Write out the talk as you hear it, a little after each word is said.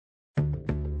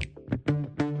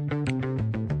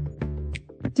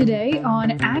Today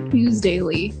on Ag News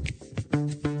Daily.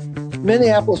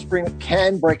 Minneapolis Spring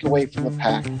can break away from the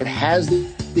pack. It has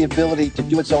the ability to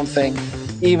do its own thing,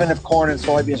 even if corn and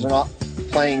soybeans are not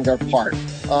playing their part.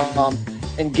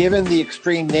 And given the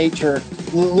extreme nature,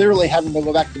 literally having to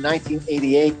go back to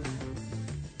 1988.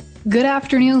 Good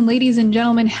afternoon, ladies and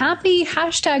gentlemen. Happy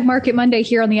 #Market Monday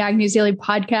here on the Ag News Daily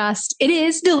podcast. It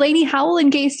is Delaney Howell,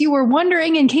 in case you were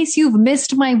wondering, in case you've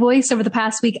missed my voice over the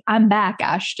past week. I'm back,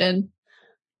 Ashton.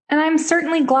 And I'm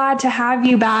certainly glad to have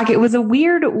you back. It was a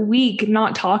weird week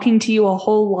not talking to you a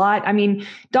whole lot. I mean,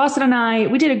 Dawson and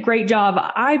we did a great job.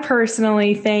 I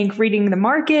personally think reading the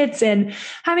markets and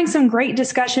having some great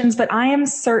discussions, but I am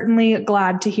certainly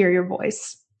glad to hear your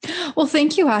voice. Well,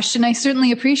 thank you, Ashton. I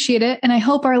certainly appreciate it. And I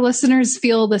hope our listeners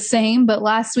feel the same. But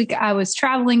last week I was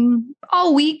traveling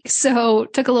all week, so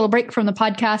took a little break from the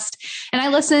podcast. And I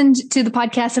listened to the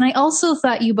podcast, and I also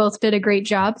thought you both did a great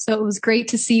job. So it was great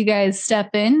to see you guys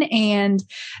step in and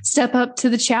step up to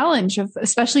the challenge of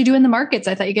especially doing the markets.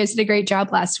 I thought you guys did a great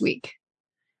job last week.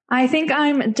 I think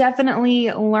I'm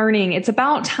definitely learning. It's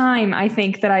about time, I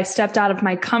think, that I stepped out of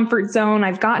my comfort zone.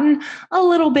 I've gotten a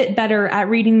little bit better at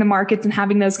reading the markets and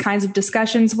having those kinds of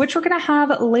discussions, which we're going to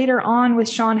have later on with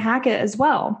Sean Hackett as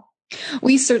well.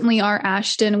 We certainly are,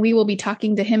 Ashton. We will be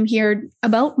talking to him here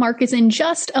about markets in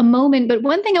just a moment. But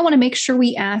one thing I want to make sure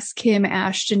we ask him,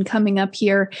 Ashton, coming up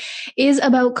here is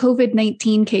about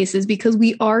COVID-19 cases, because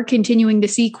we are continuing to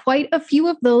see quite a few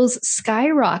of those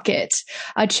skyrocket.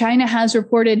 China has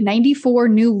reported 94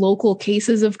 new local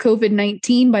cases of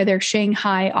COVID-19 by their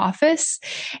Shanghai office.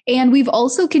 And we've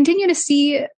also continued to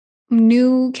see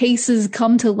new cases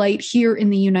come to light here in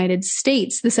the United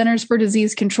States. The Centers for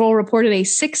Disease Control reported a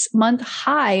 6-month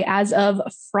high as of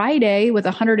Friday with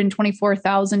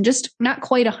 124,000, just not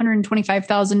quite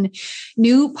 125,000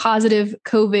 new positive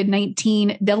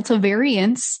COVID-19 Delta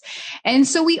variants. And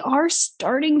so we are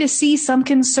starting to see some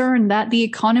concern that the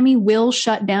economy will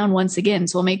shut down once again.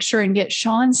 So we'll make sure and get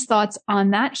Sean's thoughts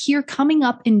on that here coming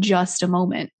up in just a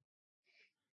moment.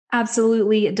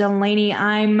 Absolutely, Delaney.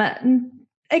 I'm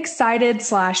excited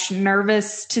 /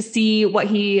 nervous to see what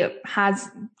he has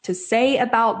to say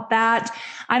about that.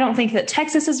 I don't think that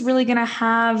Texas is really going to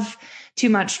have too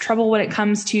much trouble when it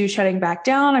comes to shutting back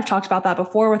down. I've talked about that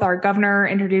before with our governor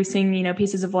introducing,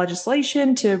 pieces of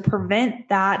legislation to prevent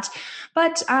that.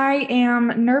 But I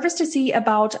am nervous to see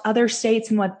about other states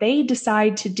and what they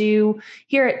decide to do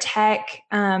here at Tech.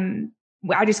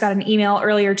 I just got an email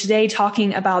earlier today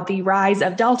talking about the rise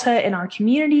of Delta in our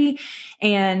community,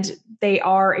 and they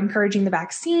are encouraging the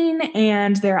vaccine,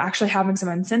 and they're actually having some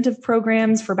incentive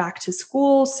programs for back to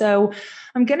school. So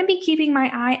I'm going to be keeping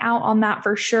my eye out on that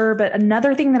for sure. But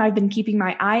another thing that I've been keeping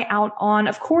my eye out on,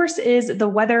 of course, is the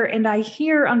weather. And I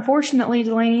hear, unfortunately,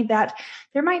 Delaney, that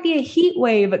there might be a heat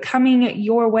wave coming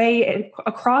your way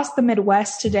across the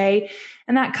Midwest today.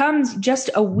 And that comes just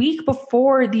a week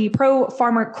before the Pro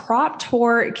Farmer Crop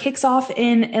Tour kicks off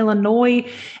in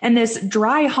Illinois. And this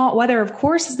dry, hot weather, of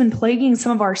course, has been plaguing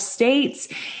some of our states.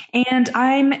 And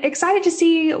I'm excited to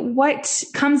see what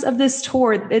comes of this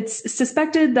tour. It's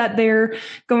suspected that there are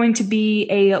going to be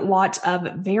a lot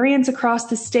of variants across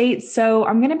the state. So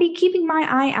I'm going to be keeping my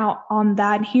eye out on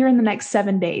that here in the next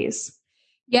 7 days.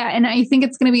 Yeah, and I think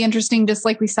it's going to be interesting, just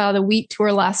like we saw the wheat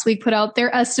tour last week put out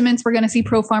their estimates. We're going to see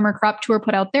Pro Farmer Crop Tour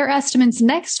put out their estimates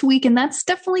next week. And that's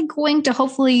definitely going to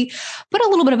hopefully put a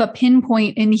little bit of a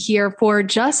pinpoint in here for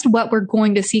just what we're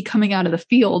going to see coming out of the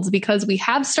fields, because we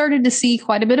have started to see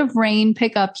quite a bit of rain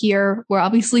pick up here. We're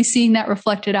obviously seeing that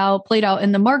played out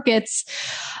in the markets.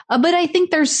 But I think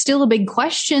there's still a big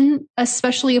question,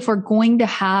 especially if we're going to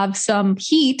have some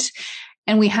heat.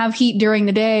 And we have heat during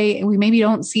the day, and we maybe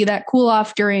don't see that cool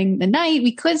off during the night,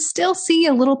 we could still see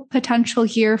a little potential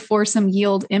here for some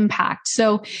yield impact.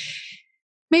 So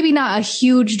maybe not a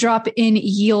huge drop in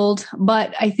yield,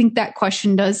 but I think that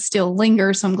question does still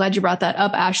linger. So I'm glad you brought that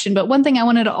up, Ashton. But one thing I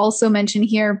wanted to also mention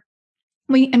here,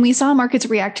 we saw markets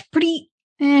react pretty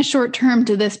short term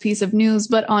to this piece of news,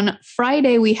 but on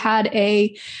Friday we had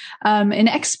an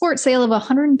export sale of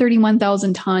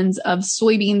 131,000 tons of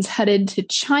soybeans headed to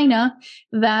China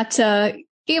that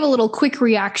gave a little quick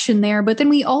reaction there. But then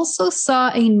we also saw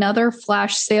another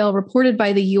flash sale reported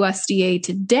by the USDA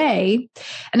today.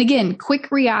 And again,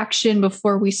 quick reaction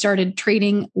before we started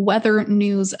trading weather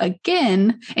news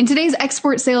again. And today's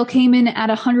export sale came in at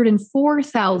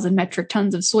 104,000 metric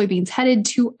tons of soybeans headed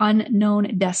to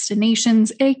unknown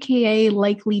destinations, aka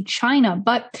likely China.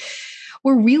 But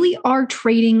we really are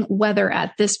trading weather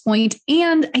at this point.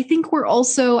 And I think we're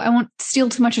also, I won't steal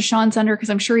too much of Sean's thunder because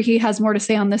I'm sure he has more to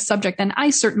say on this subject than I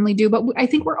certainly do, but I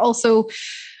think we're also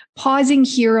pausing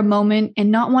here a moment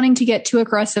and not wanting to get too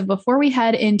aggressive before we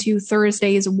head into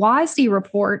Thursday's WASDE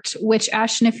report, which,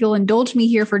 Ashton, if you'll indulge me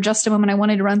here for just a moment, I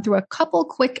wanted to run through a couple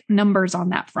quick numbers on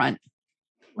that front.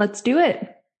 Let's do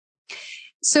it.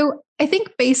 So I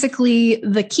think basically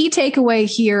the key takeaway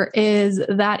here is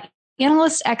that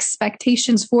analyst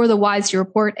expectations for the WASDE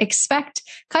report expect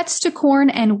cuts to corn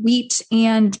and wheat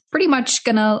and pretty much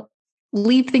going to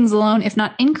leave things alone, if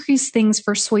not increase things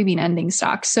for soybean ending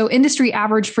stocks. So industry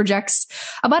average projects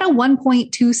about a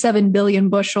 1.27 billion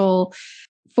bushel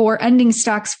for ending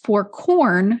stocks for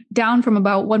corn, down from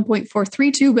about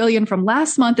 1.432 billion from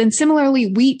last month. And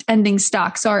similarly, wheat ending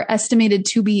stocks are estimated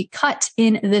to be cut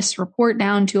in this report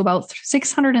down to about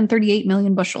 638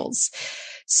 million bushels.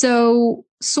 So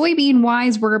soybean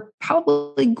wise, we're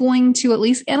probably going to, at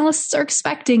least analysts are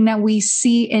expecting that we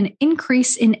see an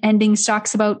increase in ending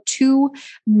stocks about 2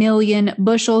 million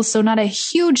bushels. So not a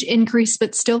huge increase,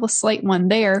 but still a slight one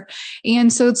there.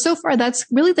 And so far, that's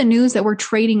really the news that we're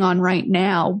trading on right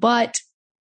now. But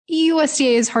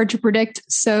USDA is hard to predict.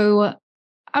 So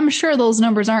I'm sure those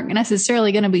numbers aren't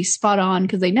necessarily going to be spot on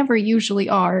because they never usually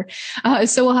are.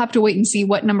 So we'll have to wait and see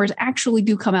what numbers actually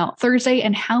do come out Thursday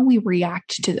and how we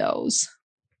react to those.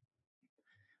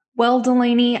 Well,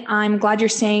 Delaney, I'm glad you're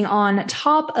staying on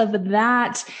top of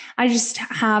that. I just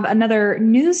have another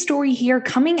news story here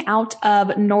coming out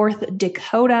of North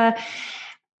Dakota.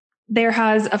 There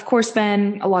has, of course,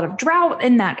 been a lot of drought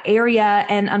in that area.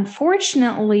 And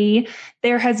unfortunately,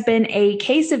 there has been a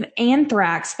case of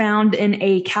anthrax found in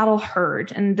a cattle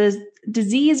herd. And the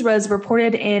disease was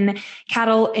reported in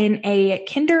cattle in a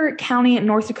Kinder County,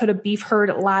 North Dakota beef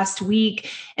herd last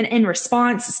week. And in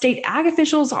response, state ag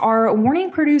officials are warning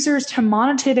producers to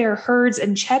monitor their herds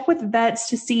and check with vets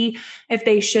to see if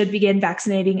they should begin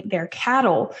vaccinating their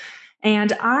cattle.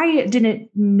 And I didn't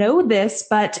know this,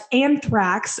 but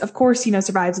anthrax, of course,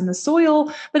 survives in the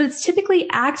soil, but it's typically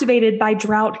activated by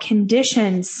drought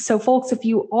conditions. So folks, if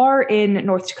you are in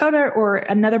North Dakota or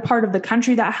another part of the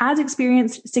country that has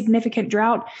experienced significant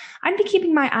drought, I'd be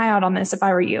keeping my eye out on this if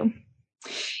I were you.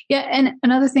 Yeah. And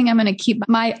another thing I'm going to keep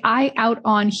my eye out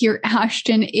on here,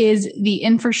 Ashton, is the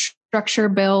infrastructure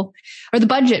bill, or the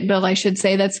budget bill, I should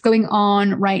say, that's going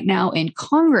on right now in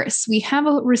Congress. We have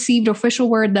received official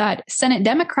word that Senate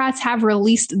Democrats have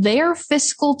released their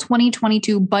fiscal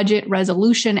 2022 budget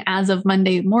resolution as of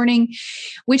Monday morning,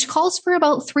 which calls for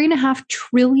about $3.5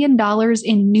 trillion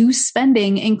in new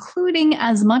spending, including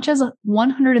as much as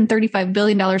 $135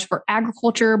 billion for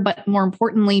agriculture, but more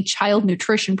importantly, child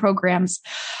nutrition programs,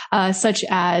 such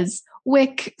as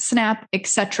WIC, SNAP,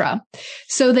 etc.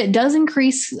 So that does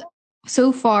increase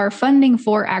so far funding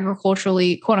for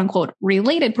agriculturally, quote unquote,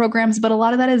 related programs, but a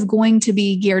lot of that is going to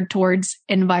be geared towards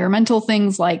environmental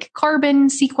things like carbon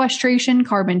sequestration,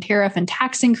 carbon tariff and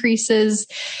tax increases,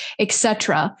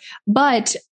 etc.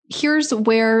 But here's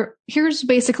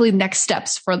basically next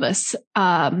steps for this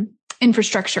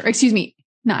infrastructure. Excuse me.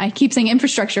 No, I keep saying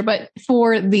infrastructure, but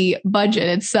for the budget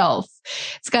itself,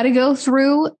 it's got to go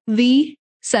through the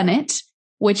Senate,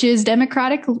 which is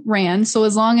Democratic ran. So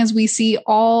as long as we see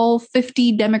all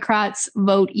 50 Democrats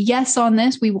vote yes on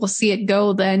this, we will see it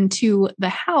go then to the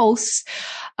House,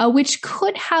 which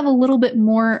could have a little bit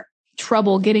more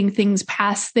trouble getting things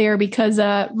passed there because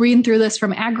reading through this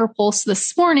from AgriPulse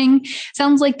this morning,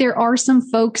 sounds like there are some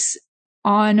folks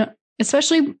on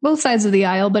especially both sides of the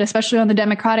aisle, but especially on the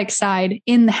Democratic side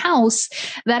in the House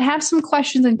that have some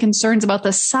questions and concerns about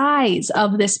the size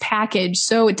of this package.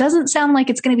 So it doesn't sound like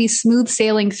it's going to be smooth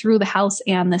sailing through the House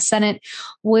and the Senate.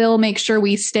 We'll make sure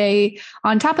we stay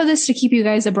on top of this to keep you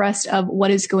guys abreast of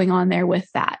what is going on there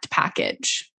with that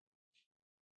package.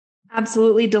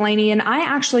 Absolutely, Delaney. And I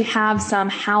actually have some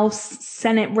House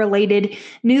Senate related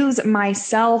news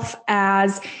myself,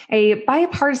 as a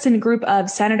bipartisan group of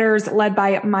senators led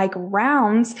by Mike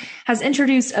Rounds has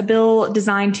introduced a bill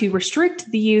designed to restrict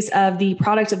the use of the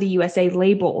Product of the USA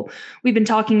label. We've been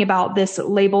talking about this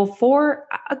label for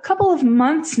a couple of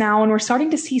months now, and we're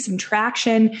starting to see some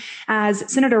traction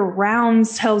as Senator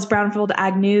Rounds tells Brownfield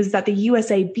Ag News that the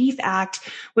USA Beef Act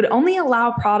would only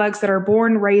allow products that are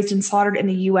born, raised, and slaughtered in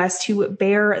the U.S. to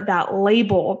bear that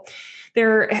label.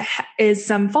 There is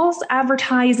some false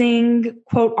advertising,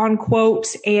 quote unquote,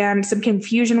 and some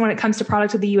confusion when it comes to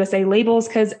Product of the USA labels.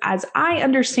 Because as I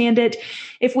understand it,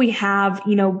 if we have,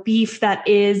 beef that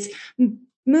is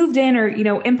moved in or,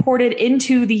 imported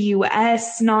into the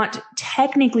US, not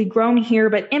technically grown here,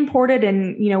 but imported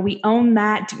and, we own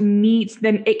that meat,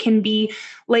 then it can be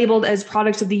labeled as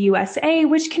products of the USA,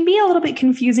 which can be a little bit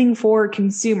confusing for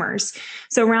consumers.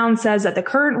 So Round says that the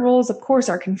current rules, of course,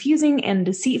 are confusing and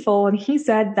deceitful. And he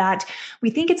said that we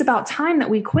think it's about time that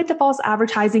we quit the false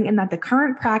advertising and that the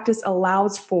current practice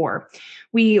allows for.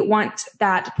 We want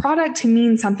that product to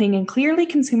mean something, and clearly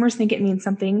consumers think it means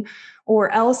something, or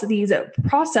else these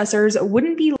processors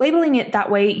wouldn't be labeling it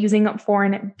that way using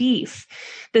foreign beef.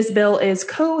 This bill is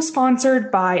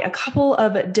co-sponsored by a couple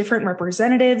of different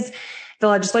representatives. The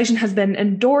legislation has been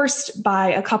endorsed by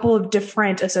a couple of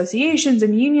different associations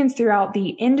and unions throughout the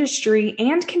industry,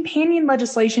 and companion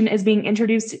legislation is being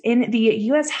introduced in the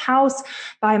U.S. House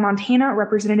by Montana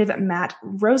Representative Matt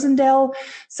Rosendale.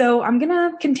 So I'm going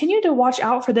to continue to watch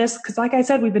out for this because, like I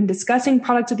said, we've been discussing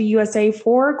products of the USA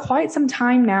for quite some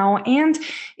time now, and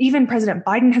even President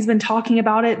Biden has been talking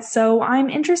about it. So I'm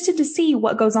interested to see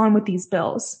what goes on with these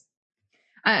bills.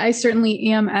 I certainly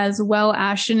am as well,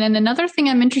 Ashton. And another thing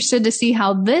I'm interested to see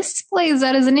how this plays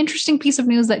out is an interesting piece of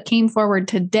news that came forward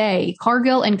today.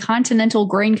 Cargill and Continental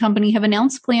Grain Company have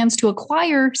announced plans to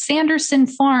acquire Sanderson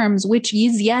Farms, which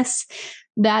is, yes,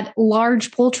 that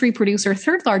large poultry producer,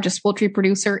 third largest poultry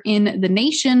producer in the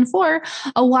nation, for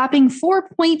a whopping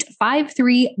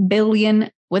 $4.53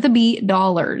 billion with a B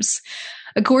dollars.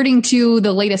 According to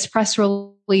the latest press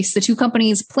release, the two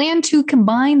companies plan to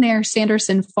combine their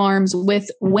Sanderson Farms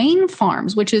with Wayne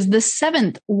Farms, which is the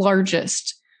seventh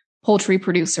largest poultry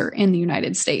producer in the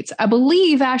United States. I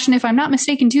believe, Ashton, if I'm not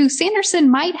mistaken too,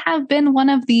 Sanderson might have been one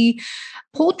of the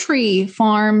poultry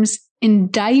farms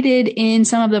indicted in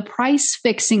some of the price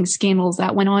fixing scandals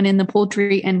that went on in the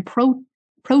poultry and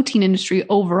protein industry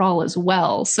overall as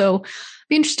well. So it'd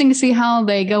be interesting to see how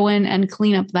they go in and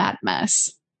clean up that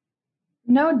mess.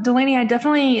 No, Delaney, I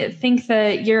definitely think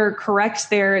that you're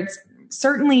correct there. It's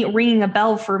certainly ringing a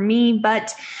bell for me,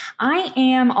 but I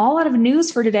am all out of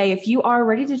news for today if you are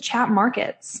ready to chat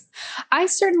markets. I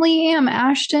certainly am,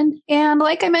 Ashton. And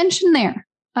like I mentioned there,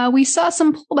 we saw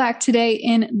some pullback today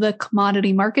in the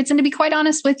commodity markets. And to be quite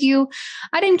honest with you,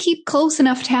 I didn't keep close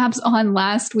enough tabs on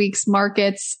last week's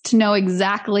markets to know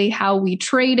exactly how we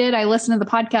traded. I listened to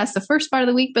the podcast the first part of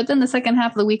the week, but then the second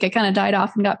half of the week, I kind of died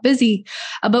off and got busy.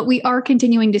 But we are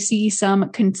continuing to see some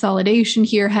consolidation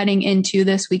here heading into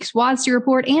this week's WASDE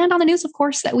report. And on the news, of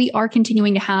course, that we are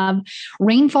continuing to have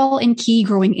rainfall in key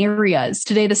growing areas.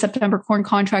 Today, the September corn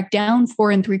contract down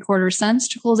 4 3/4 cents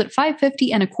to close at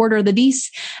 5.50 1/4. The Dees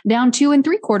down 2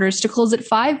 3/4 to close at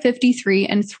 5.53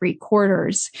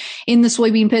 3/4. In the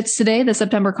soybean pits today, the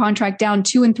September contract down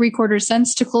 2 3/4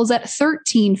 cents to close at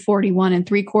 13.41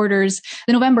 3/4.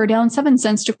 The November down 7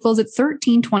 cents to close at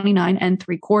 13.29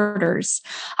 3/4.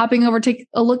 Hopping over to take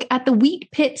a look at the wheat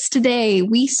pits today,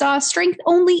 we saw strength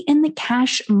only in the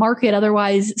cash market.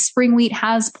 Otherwise, spring wheat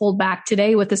has pulled back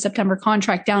today with the September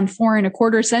contract down 4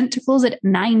 1/4 cents to close at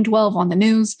 9.12 on the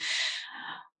news.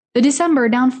 The December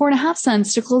down 4.5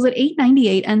 cents to close at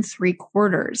 8.98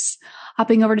 3/4.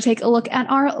 Hopping over to take a look at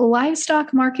our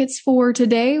livestock markets for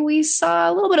today, we saw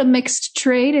a little bit of mixed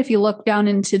trade if you look down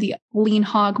into the lean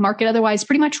hog market. Otherwise,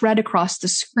 pretty much red across the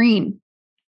screen.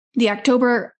 The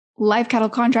October live cattle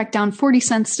contract down 40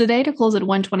 cents today to close at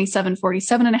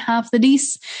 127.47 The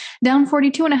Dees down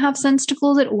 42.5 cents to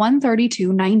close at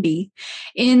 132.90.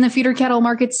 In the feeder cattle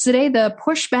markets today, the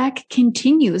pushback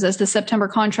continues as the September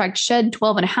contract shed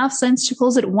 12.5 cents to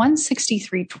close at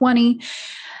 163.20.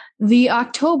 The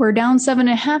October down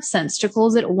 7.5 cents to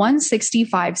close at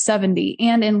 165.70.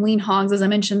 And in lean hogs, as I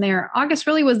mentioned there, August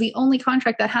really was the only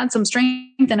contract that had some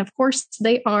strength. And of course,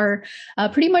 they are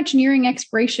pretty much nearing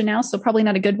expiration now, so probably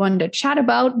not a good one to chat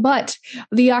about. But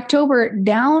the October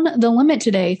down the limit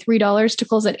today, $3 to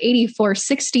close at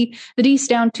 84.60. The Dees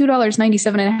down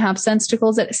 $2.97.5 to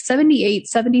close at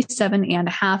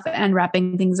 78.77.5. And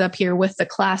wrapping things up here with the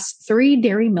Class 3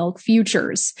 dairy milk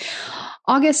futures.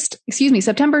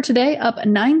 September today up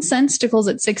 9 cents to close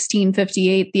at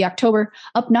 16.58. The October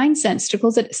up 9 cents to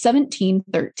close at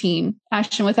 17.13.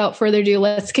 Ashton, without further ado,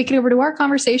 let's kick it over to our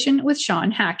conversation with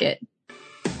Shawn Hackett.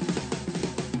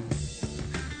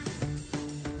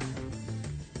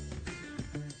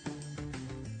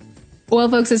 Well,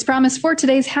 folks, as promised for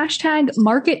today's hashtag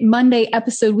Market Monday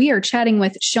episode, we are chatting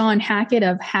with Shawn Hackett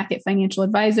of Hackett Financial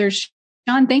Advisors.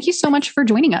 Shawn, thank you so much for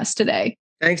joining us today.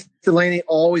 Thanks, Delaney.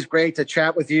 Always great to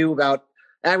chat with you about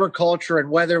agriculture and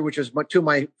weather, which is two of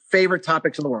my favorite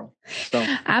topics in the world. So.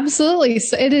 Absolutely.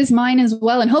 So it is mine as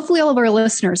well. And hopefully all of our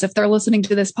listeners, if they're listening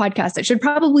to this podcast, it should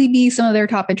probably be some of their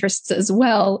top interests as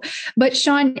well. But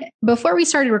Shawn, before we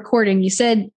started recording, you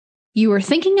said you were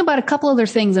thinking about a couple other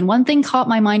things, and one thing caught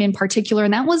my mind in particular,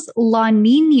 and that was La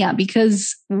Nina,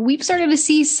 because we've started to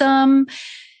see some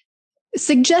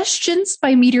suggestions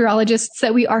by meteorologists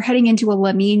that we are heading into a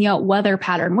La Nina weather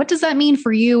pattern. What does that mean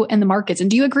for you and the markets? And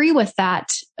do you agree with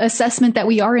that assessment that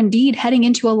we are indeed heading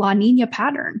into a La Nina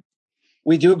pattern?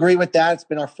 We do agree with that. It's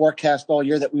been our forecast all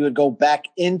year that we would go back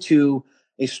into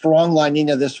a strong La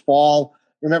Nina this fall.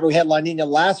 Remember, we had La Nina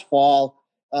last fall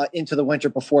into the winter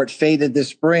before it faded this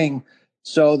spring.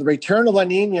 So the return of La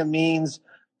Nina means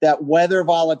that weather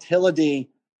volatility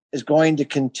is going to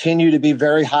continue to be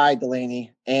very high,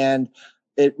 Delaney. And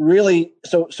it really,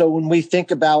 so when we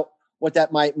think about what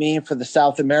that might mean for the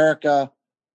South America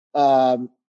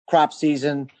crop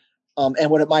season,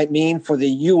 and what it might mean for the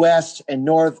U.S. and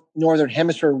Northern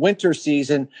Hemisphere winter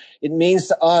season, it means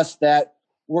to us that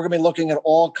we're going to be looking at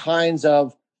all kinds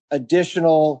of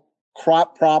additional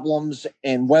crop problems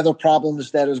and weather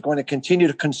problems that is going to continue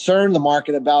to concern the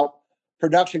market about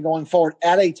production going forward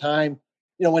at a time,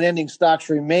 when ending stocks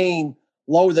remain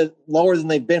lower than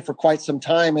they've been for quite some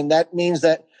time. And that means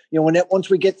that, once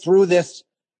we get through this,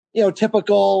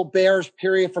 typical bearish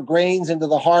period for grains into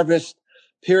the harvest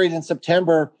period in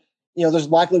September, there's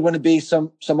likely going to be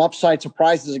some upside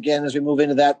surprises again as we move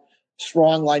into that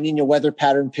strong La Nina weather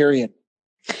pattern period.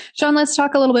 Sean, let's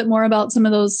talk a little bit more about some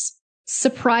of those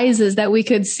surprises that we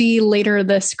could see later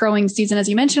this growing season. As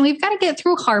you mentioned, we've got to get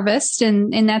through harvest,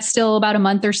 and that's still about a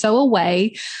month or so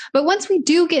away. But once we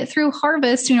do get through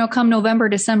harvest, come November,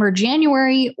 December,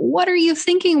 January, what are you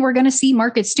thinking we're going to see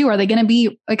markets do? Are they going to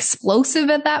be explosive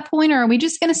at that point, or are we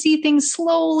just going to see things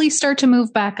slowly start to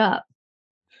move back up?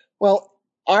 Well,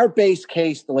 our base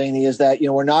case, Delaney, is that,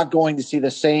 we're not going to see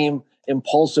the same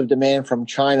impulsive demand from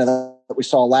China that we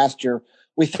saw last year.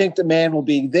 We think demand will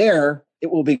be there. It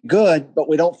will be good, but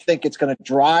we don't think it's going to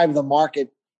drive the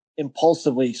market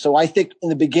impulsively. So I think in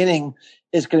the beginning,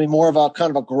 it's going to be more of a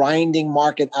kind of a grinding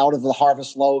market out of the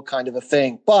harvest low kind of a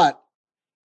thing. But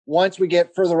once we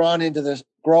get further on into this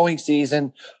growing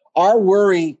season, our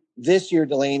worry this year,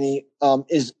 Delaney,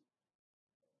 is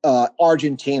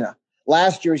Argentina.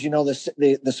 Last year, as you know,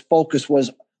 this focus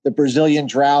was the Brazilian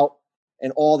drought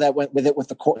and all that went with it, with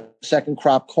the second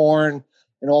crop corn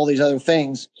and all these other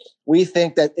things. We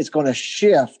think that it's going to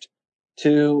shift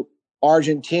to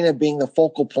Argentina being the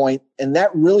focal point. And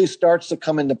that really starts to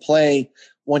come into play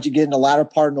once you get in the latter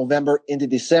part of November into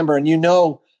December. And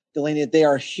Delaney, that they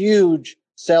are huge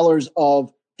sellers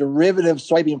of derivative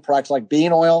soybean products like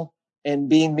bean oil and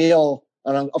bean meal.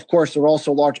 And of course, they're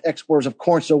also large exporters of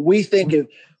corn. So we think if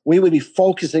we would be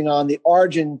focusing on the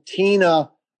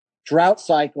Argentina drought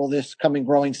cycle this coming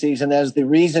growing season as the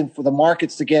reason for the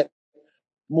markets to get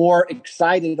more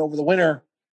excited over the winter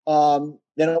than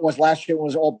it was last year when it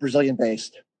was all Brazilian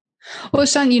based. Well,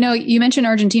 Sean, you mentioned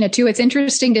Argentina too. It's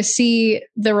interesting to see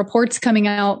the reports coming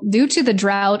out due to the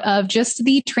drought of just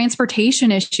the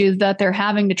transportation issues that they're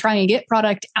having to try and get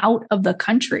product out of the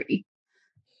country.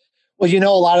 Well, a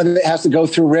lot of it has to go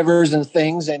through rivers and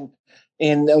things, and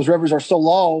those rivers are so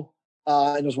low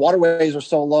and those waterways are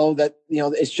so low that,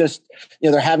 it's just,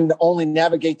 they're having to only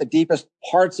navigate the deepest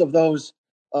parts of those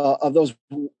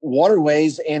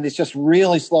waterways. And it's just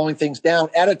really slowing things down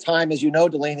at a time, as you know,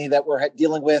 Delaney, that we're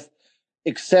dealing with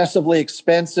excessively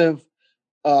expensive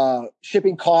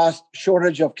shipping costs,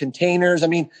 shortage of containers. I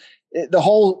mean, the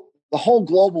whole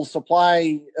global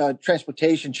supply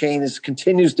transportation chain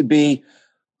continues to be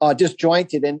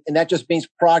disjointed. And that just means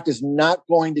product is not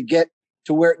going to get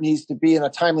to where it needs to be in a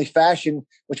timely fashion,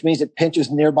 which means it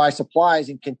pinches nearby supplies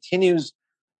and continues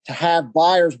to have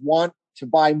buyers want to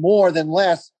buy more than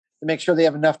less to make sure they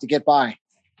have enough to get by.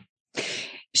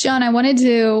 Sean, I wanted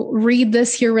to read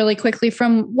this here really quickly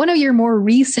from one of your more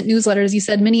recent newsletters. You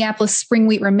said Minneapolis spring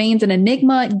wheat remains an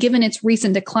enigma given its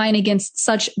recent decline against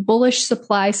such bullish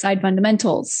supply side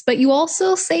fundamentals. But you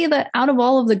also say that out of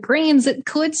all of the grains, it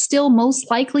could still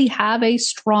most likely have a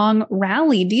strong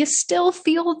rally. Do you still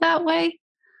feel that way?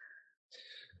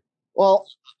 Well,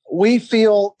 we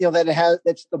feel that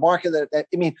it's the market that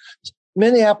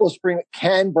Minneapolis spring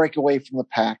can break away from the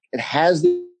pack. It has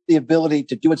the ability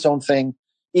to do its own thing,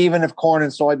 even if corn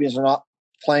and soybeans are not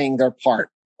playing their part.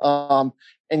 And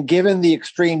given the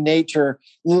extreme nature,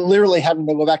 literally having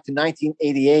to go back to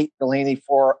 1988, Delaney,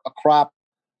 for a crop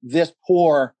this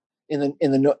poor in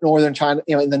the northern China,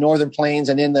 in the northern plains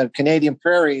and in the Canadian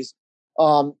prairies,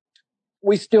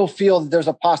 we still feel that there's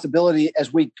a possibility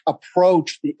as we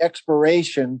approach the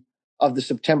expiration of the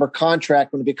September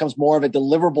contract, when it becomes more of a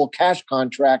deliverable cash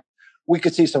contract, we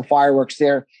could see some fireworks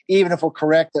there. Even if we're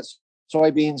correct that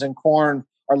soybeans and corn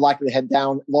are likely to head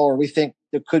down lower, we think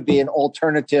there could be an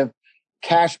alternative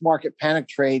cash market panic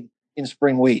trade in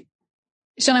spring wheat.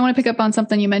 Sean, I want to pick up on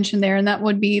something you mentioned there, and that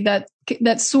would be that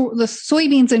the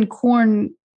soybeans and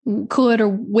corn could or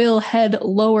will head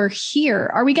lower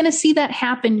here. Are we going to see that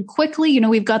happen quickly? You know,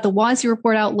 we've got the WASDE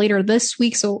report out later this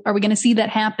week. So are we going to see that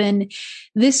happen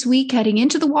this week heading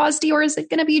into the WASDE, or is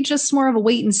it going to be just more of a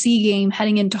wait and see game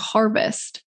heading into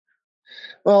harvest?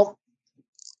 Well,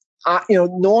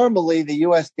 normally the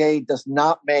USDA does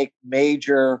not make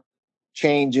major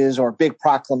changes or big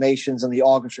proclamations in the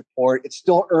August report. It's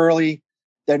still early.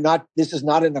 This is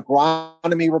not an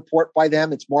agronomy report by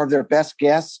them. It's more of their best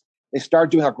guess. They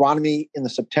start doing agronomy in the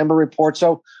September report.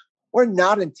 So we're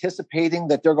not anticipating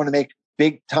that they're going to make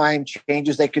big time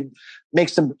changes. They could make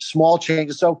some small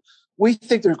changes. So we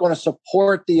think they're going to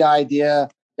support the idea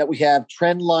that we have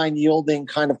trend line yielding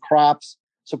kind of crops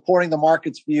supporting the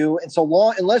market's view. And so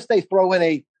long, unless they throw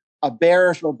in a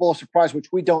bearish or bullish surprise, which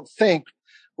we don't think,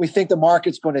 we think the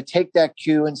market's going to take that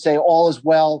cue and say all is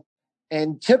well.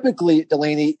 And typically,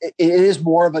 Delaney, it is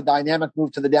more of a dynamic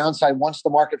move to the downside once the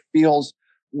market feels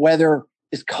weather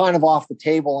is kind of off the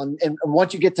table. And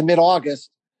once you get to mid-August,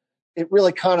 it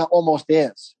really kind of almost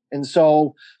is. And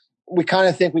so we kind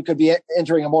of think we could be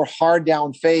entering a more hard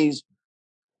down phase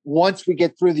once we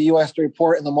get through the USDA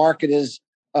report and the market is,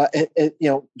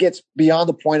 gets beyond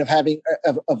the point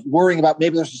of worrying about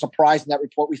maybe there's a surprise in that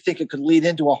report. We think it could lead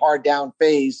into a hard down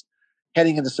phase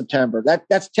heading into September.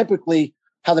 That's typically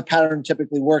how the pattern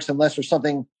typically works, unless there's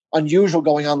something unusual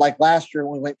going on like last year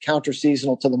when we went counter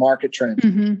seasonal to the market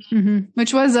trend.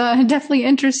 Which was definitely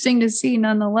interesting to see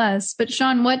nonetheless. But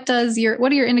Sean, what are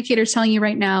your indicators telling you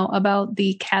right now about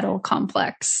the cattle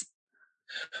complex?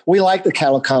 We like the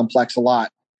cattle complex a lot.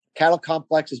 Cattle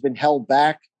complex has been held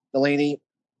back, Delaney,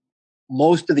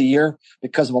 most of the year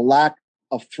because of a lack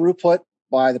of throughput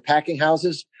by the packing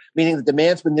houses, meaning the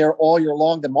demand's been there all year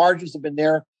long. The margins have been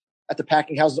there at the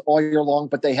packing houses all year long,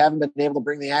 but they haven't been able to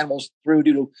bring the animals through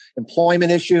due to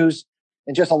employment issues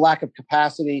and just a lack of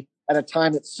capacity at a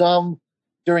time that some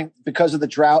because of the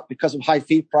drought, because of high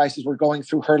feed prices, were going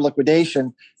through herd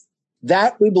liquidation.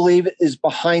 That we believe is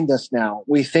behind us now.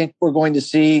 We think we're going to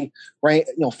see,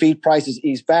 feed prices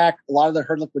ease back. A lot of the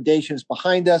herd liquidation is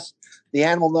behind us. The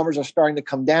animal numbers are starting to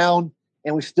come down,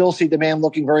 and we still see demand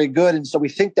looking very good. And so we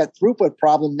think that throughput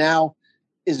problem now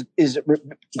is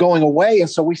going away. And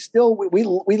so we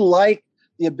like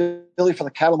the ability for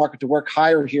the cattle market to work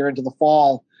higher here into the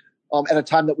fall at a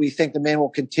time that we think demand will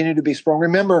continue to be strong.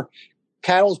 Remember,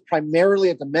 cattle is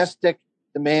primarily a domestic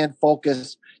demand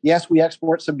focus. Yes, we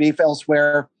export some beef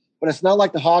elsewhere, but it's not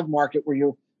like the hog market where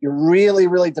you're really,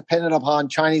 really dependent upon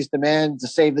Chinese demand to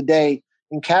save the day.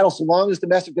 In cattle, so long as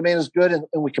domestic demand is good and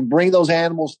we can bring those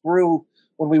animals through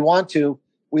when we want to,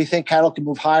 we think cattle can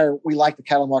move higher. We like the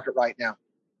cattle market right now.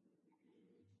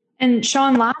 And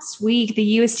Sean, last week,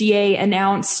 the USDA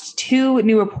announced 2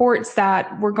 new reports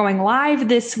that were going live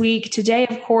this week. Today,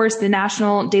 of course, the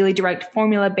National Daily Direct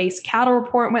Formula-Based Cattle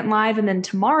Report went live. And then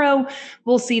tomorrow,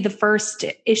 we'll see the first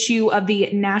issue of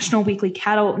the National Weekly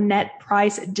Cattle Net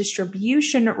Price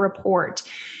Distribution Report.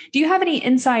 Do you have any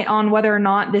insight on whether or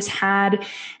not this had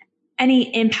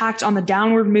any impact on the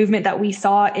downward movement that we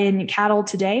saw in cattle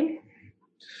today?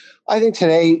 I think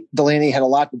today, Delaney, had a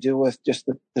lot to do with just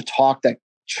the talk that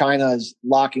China is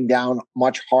locking down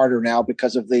much harder now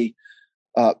because of the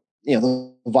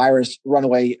virus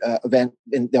runaway event,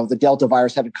 and the Delta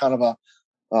virus having kind of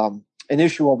an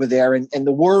issue over there, and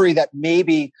the worry that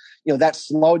maybe that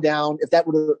slowdown, if that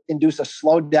would induce a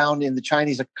slowdown in the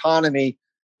Chinese economy,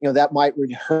 that might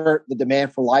really hurt the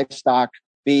demand for livestock,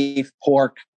 beef,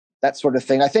 pork, that sort of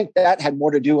thing. I think that had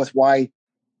more to do with why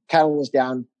cattle was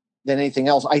down than anything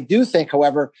else. I do think,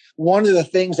 however, one of the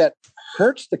things that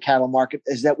hurts the cattle market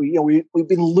is that we've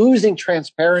been losing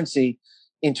transparency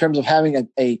in terms of having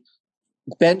a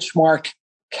benchmark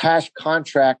cash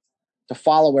contract to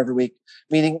follow every week.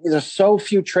 Meaning there's so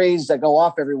few trades that go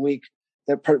off every week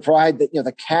that provide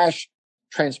the cash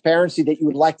transparency that you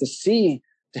would like to see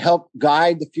to help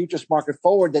guide the futures market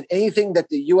forward. That anything that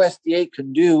the USDA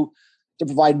can do to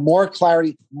provide more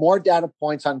clarity, more data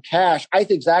points on cash, I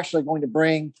think is actually going to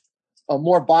bring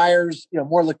more buyers,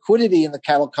 more liquidity in the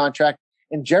cattle contract.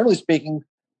 And generally speaking,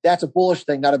 that's a bullish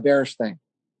thing, not a bearish thing.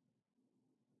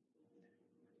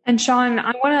 And Sean,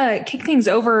 I want to kick things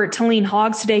over to lean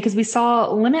hogs today because we saw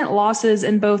limit losses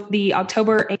in both the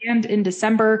October and in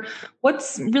December.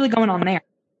 What's really going on there?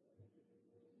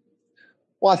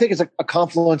 Well, I think it's a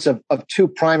confluence of 2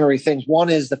 primary things. One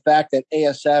is the fact that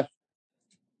ASF,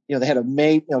 they had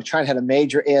China had a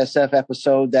major ASF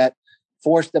episode that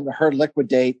forced them to herd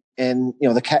liquidate, and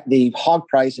the hog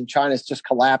price in China has just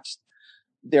collapsed.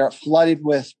 They're flooded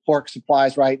with pork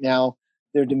supplies right now.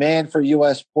 Their demand for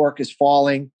U.S. pork is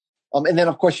falling. And then,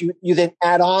 of course, you then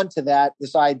add on to that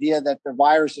this idea that the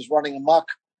virus is running amok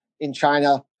in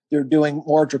China. They're doing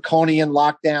more draconian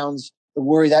lockdowns. The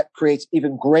worry that creates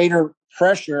even greater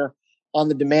pressure on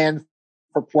the demand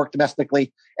for pork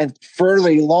domestically and further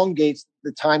elongates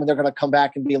the time when they're going to come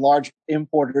back and be large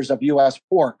importers of U.S.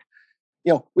 pork.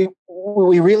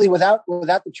 We really, without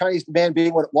the Chinese demand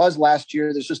being what it was last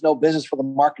year, there's just no business for the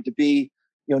market to be,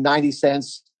 90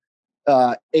 cents,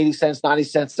 80 cents, 90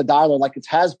 cents, $1 like it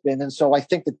has been. And so I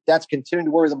think that that's continuing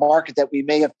to worry the market that we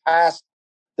may have passed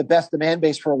the best demand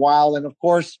base for a while. And of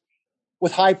course,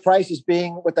 with high prices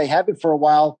being what they have been for a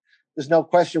while, there's no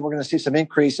question we're going to see some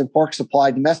increase in pork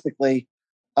supply domestically.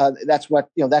 That's what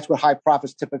high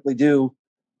profits typically do,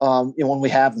 when we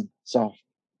have them. So.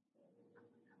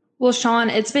 Well, Sean,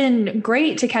 it's been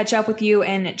great to catch up with you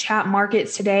and chat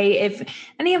markets today. If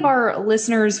any of our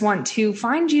listeners want to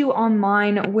find you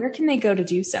online, where can they go to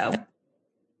do so?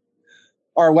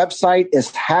 Our website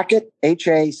is Hackett,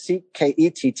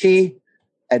 Hackett,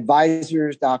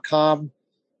 advisors.com.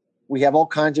 We have all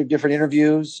kinds of different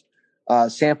interviews,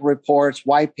 sample reports,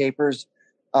 white papers,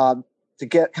 to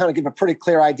give a pretty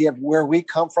clear idea of where we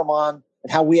come from on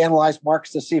and how we analyze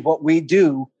markets to see if what we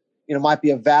do, might be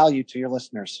of value to your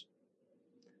listeners.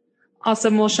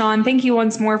 Awesome. Well, Sean, thank you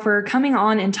once more for coming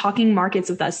on and talking markets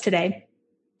with us today.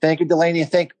 Thank you, Delaney,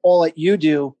 and thank all that you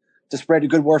do to spread a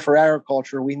good word for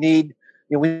agriculture. We need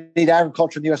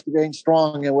agriculture in the U.S. to remain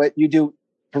strong, and what you do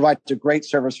provides a great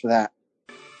service for that.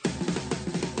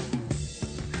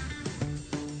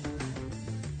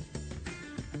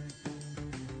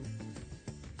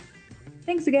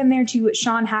 Thanks again there to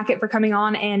Sean Hackett for coming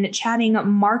on and chatting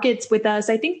markets with us.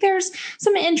 I think there's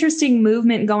some interesting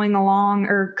movement coming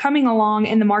along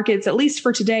in the markets, at least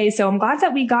for today. So I'm glad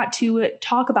that we got to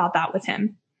talk about that with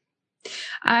him.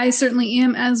 I certainly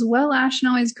am as well, Ash, and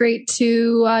always great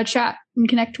to chat and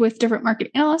connect with different market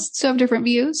analysts who have different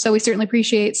views. So we certainly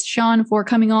appreciate Sean for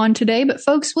coming on today. But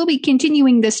folks, we'll be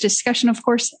continuing this discussion, of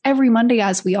course, every Monday,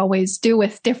 as we always do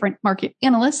with different market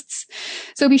analysts.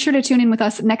 So be sure to tune in with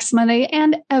us next Monday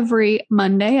and every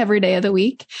Monday, every day of the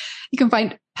week. You can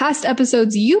find past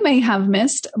episodes you may have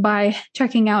missed by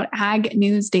checking out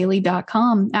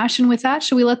agnewsdaily.com. Ash, and with that,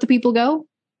 should we let the people go?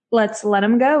 Let's let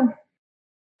them go.